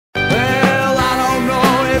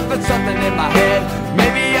having something in my head.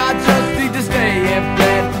 Maybe I just need to stay in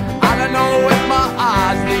bed. I don't know if my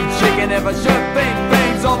eyes need chicken, if I should think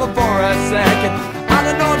things over for a second. I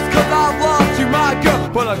don't know if it's 'cause I've lost you, my girl,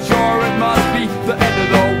 but I'm sure it must be the end of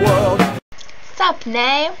the world. Sup,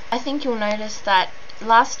 Nay? I think you'll notice that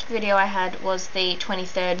last video I had was the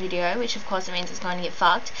 23rd video, which of course it means it's going to get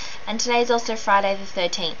fucked, and today is also Friday the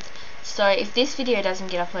 13th. So if this video doesn't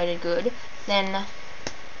get uploaded good, then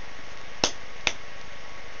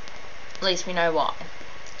at least we know why.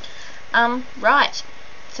 Right.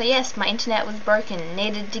 So yes, my internet was broken,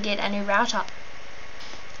 needed to get a new router.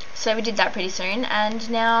 So we did that pretty soon, and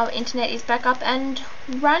now internet is back up and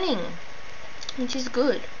running, which is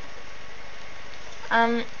good.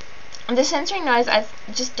 The censoring noise, I've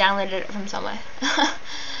just downloaded it from somewhere.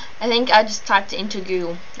 I think I just typed it into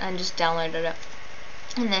Google and just downloaded it,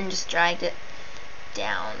 and then just dragged it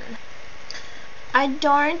down. I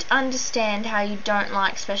don't understand how you don't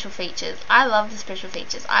like special features. I love the special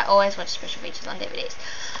features. I always watch special features on DVDs.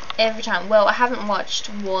 Every time. Well, I haven't watched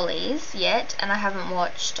Whee's yet, and I haven't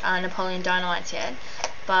watched Napoleon Dynamite yet.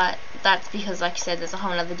 But that's because, like you said, there's a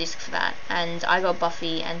whole other disc for that. And I got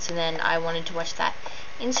Buffy, and so then I wanted to watch that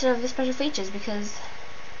instead of the special features, because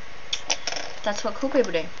that's what cool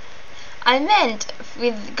people do. I meant,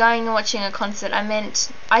 with going and watching a concert,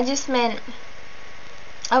 I just meant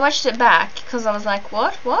I watched it back because I was like,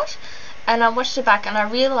 what? And I watched it back and I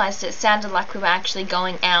realised it sounded like we were actually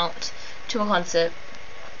going out to a concert,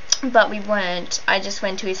 but we weren't. I just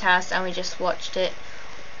went to his house and we just watched it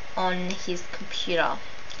on his computer.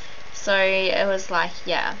 So it was like,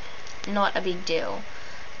 yeah, not a big deal.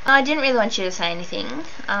 I didn't really want you to say anything,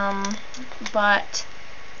 but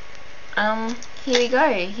here we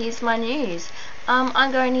go. Here's my news.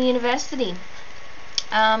 I'm going to university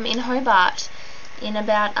in Hobart in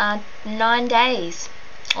about 9 days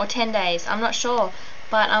or 10 days, I'm not sure,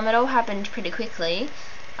 but it all happened pretty quickly,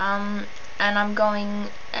 and I'm going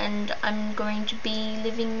to be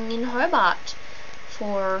living in Hobart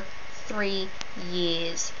for 3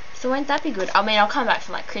 years. So won't that be good? I mean, I'll come back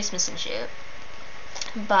for like Christmas and shit,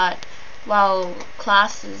 but while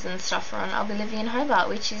classes and stuff are on, I'll be living in Hobart,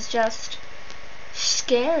 which is just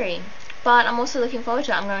scary. But I'm also looking forward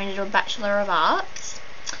to it. I'm going to do a Bachelor of Arts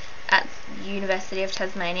at University of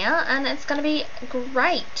Tasmania, and it's going to be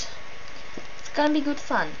great. It's going to be good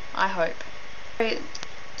fun, I hope. So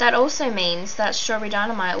that also means that Strawberry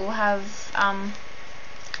Dynamite will have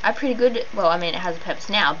a pretty good, well, I mean, it has a purpose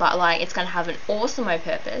now, but like it's going to have an awesome-o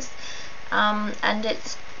purpose, and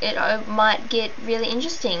it might get really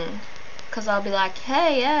interesting, because I'll be like,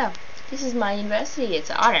 hey, yeah, this is my university.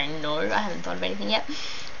 I don't know, I haven't thought of anything yet,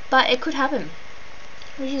 but it could happen,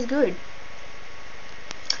 which is good.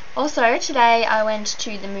 Also, today I went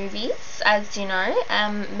to the movies, as you know.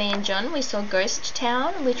 Me and John, we saw Ghost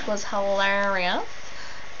Town, which was hilarious.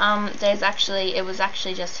 It was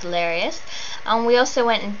actually just hilarious. We also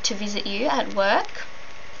went to visit you at work,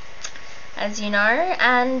 as you know,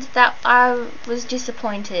 and that I was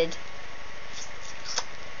disappointed,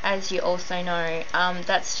 as you also know.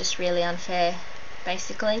 That's just really unfair,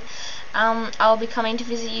 basically. I'll be coming to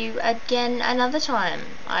visit you again another time,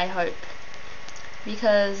 I hope,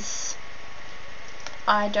 because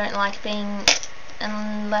I don't like being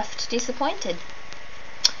left disappointed,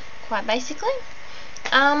 quite basically.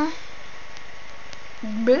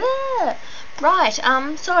 Blah. Right,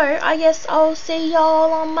 so I guess I'll see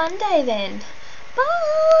y'all on Monday then.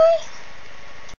 Bye!